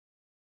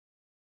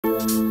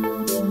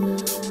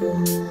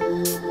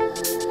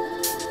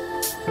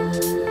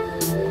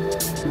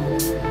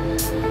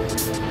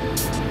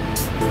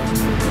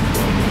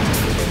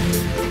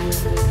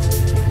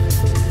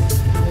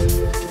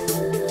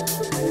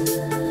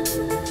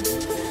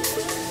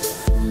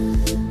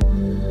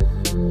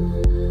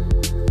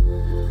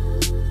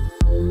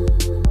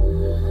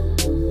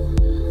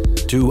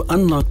To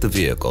unlock the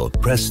vehicle,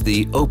 press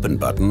the Open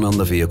button on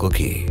the vehicle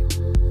key.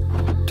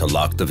 To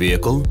lock the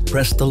vehicle,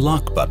 press the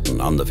Lock button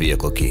on the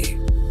vehicle key.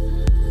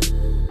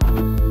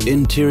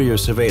 Interior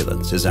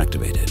surveillance is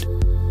activated.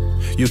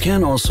 You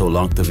can also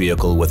lock the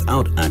vehicle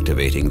without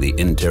activating the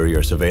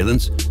interior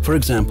surveillance, for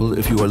example,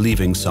 if you are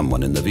leaving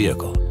someone in the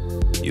vehicle.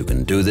 You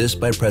can do this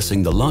by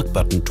pressing the Lock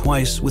button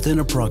twice within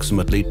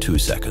approximately 2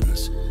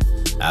 seconds.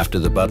 After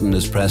the button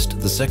is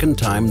pressed the second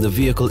time, the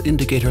vehicle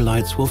indicator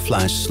lights will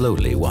flash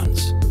slowly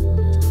once.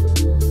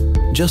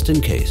 Just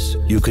in case,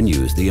 you can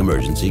use the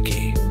emergency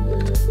key.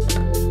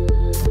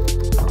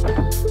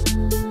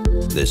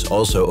 This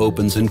also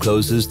opens and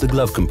closes the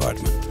glove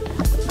compartment.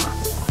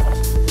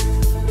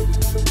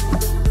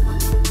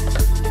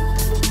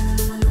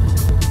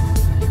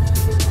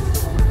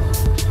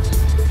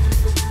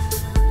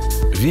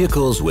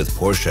 Vehicles with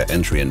Porsche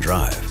Entry and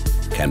Drive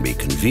can be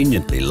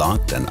conveniently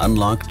locked and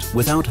unlocked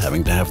without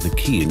having to have the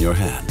key in your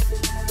hand.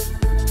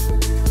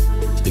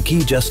 The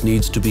key just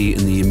needs to be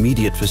in the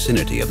immediate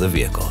vicinity of the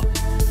vehicle.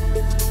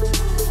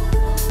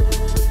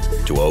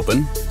 To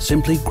open,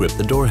 simply grip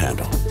the door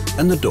handle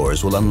and the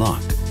doors will unlock.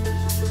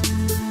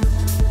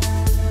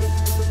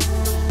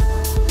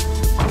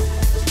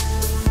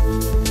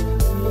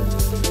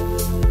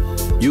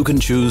 You can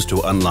choose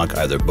to unlock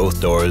either both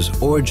doors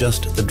or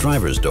just the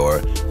driver's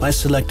door by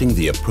selecting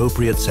the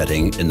appropriate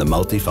setting in the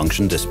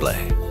multifunction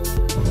display.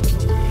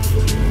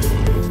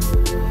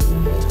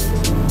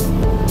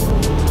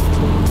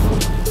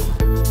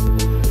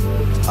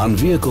 On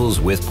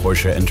vehicles with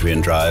Porsche Entry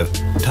and Drive,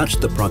 touch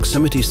the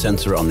proximity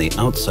sensor on the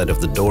outside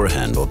of the door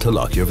handle to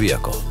lock your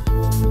vehicle.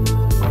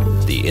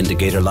 The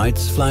indicator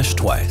lights flash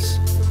twice.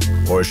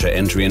 Porsche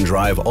Entry and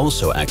Drive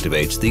also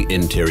activates the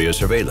interior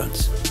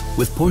surveillance.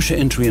 With Porsche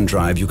Entry and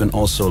Drive, you can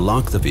also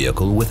lock the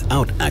vehicle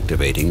without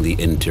activating the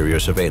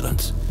interior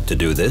surveillance. To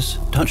do this,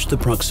 touch the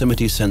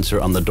proximity sensor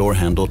on the door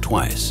handle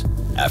twice.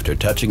 After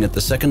touching it the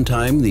second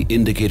time, the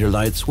indicator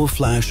lights will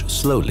flash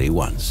slowly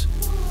once.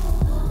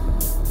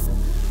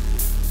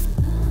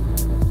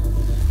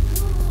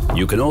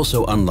 You can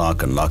also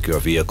unlock and lock your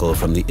vehicle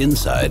from the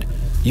inside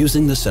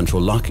using the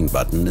central locking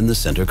button in the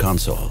center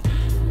console.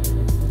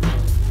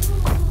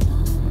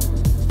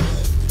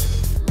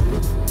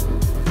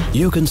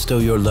 You can stow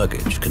your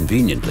luggage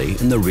conveniently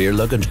in the rear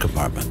luggage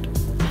compartment.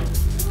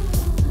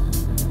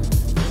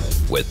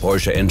 With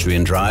Porsche Entry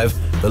and Drive,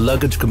 the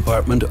luggage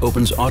compartment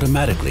opens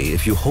automatically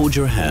if you hold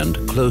your hand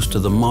close to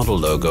the model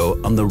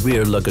logo on the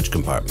rear luggage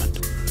compartment.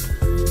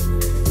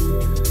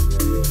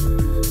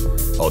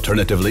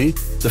 Alternatively,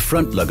 the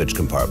front luggage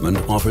compartment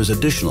offers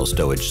additional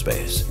stowage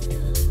space.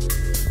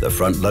 The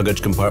front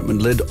luggage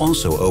compartment lid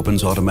also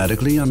opens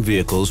automatically on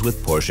vehicles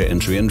with Porsche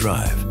Entry and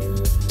Drive.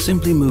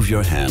 Simply move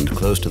your hand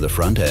close to the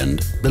front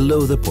end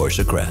below the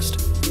Porsche crest.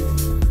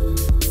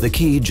 The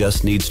key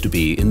just needs to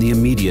be in the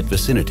immediate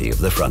vicinity of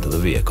the front of the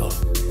vehicle.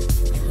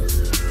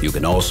 You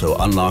can also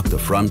unlock the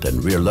front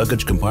and rear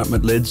luggage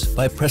compartment lids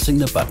by pressing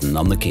the button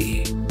on the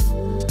key.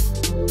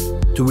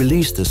 To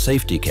release the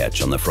safety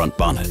catch on the front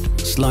bonnet,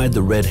 slide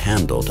the red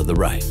handle to the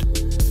right.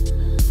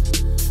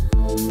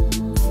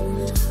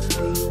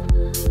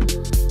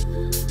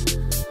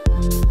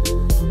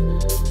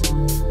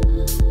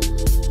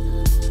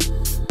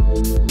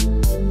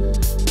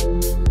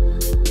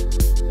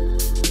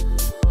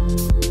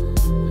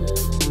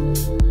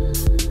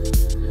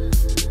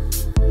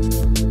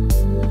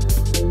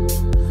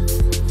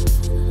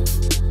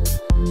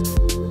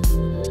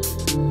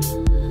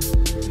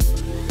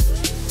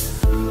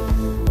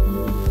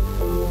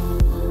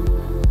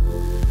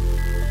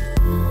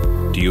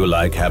 Do you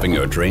like having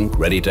your drink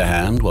ready to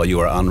hand while you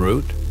are en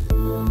route?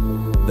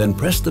 Then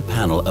press the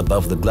panel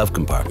above the glove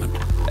compartment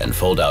and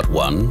fold out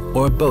one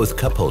or both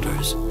cup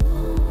holders.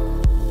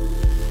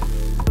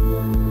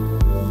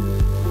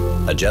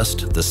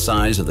 Adjust the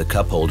size of the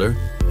cup holder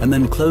and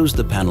then close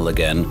the panel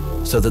again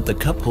so that the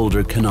cup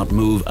holder cannot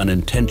move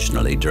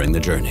unintentionally during the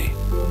journey.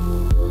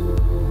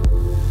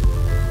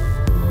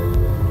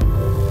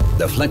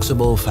 The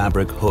flexible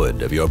fabric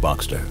hood of your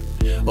Boxster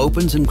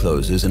opens and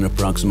closes in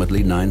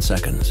approximately 9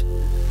 seconds.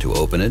 To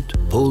open it,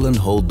 pull and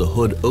hold the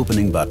hood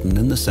opening button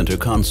in the center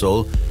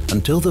console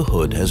until the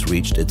hood has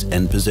reached its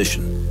end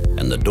position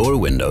and the door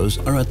windows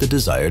are at the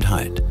desired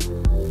height.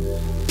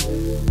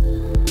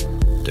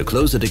 To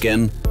close it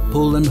again,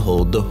 pull and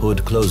hold the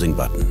hood closing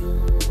button.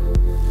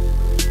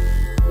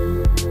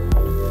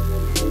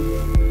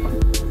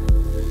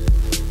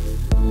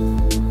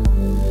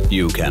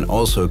 You can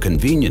also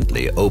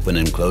conveniently open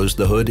and close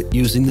the hood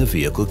using the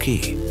vehicle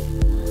key.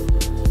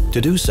 To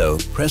do so,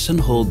 press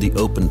and hold the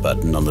open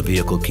button on the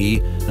vehicle key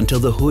until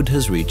the hood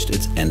has reached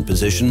its end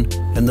position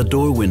and the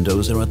door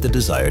windows are at the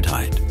desired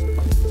height.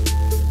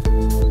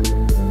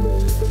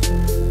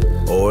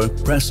 Or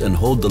press and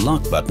hold the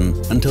lock button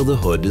until the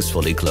hood is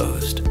fully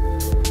closed.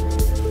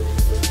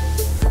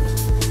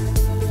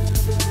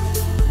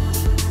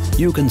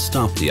 You can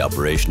stop the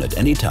operation at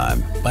any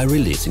time by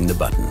releasing the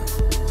button.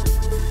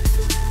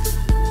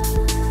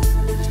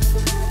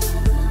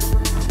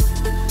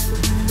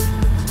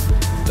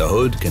 The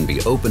hood can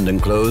be opened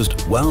and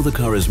closed while the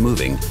car is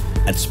moving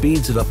at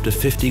speeds of up to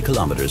 50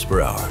 kilometers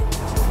per hour.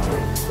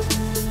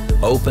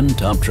 Open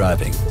top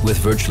driving with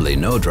virtually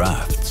no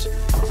drafts.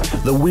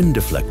 The wind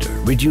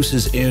deflector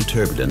reduces air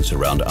turbulence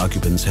around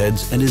occupants'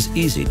 heads and is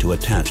easy to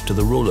attach to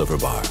the rollover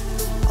bar.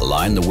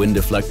 Align the wind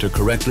deflector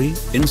correctly,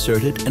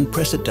 insert it, and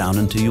press it down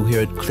until you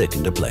hear it click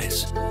into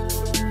place.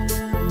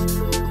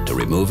 To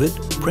remove it,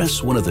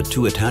 press one of the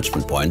two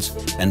attachment points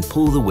and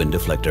pull the wind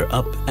deflector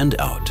up and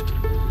out.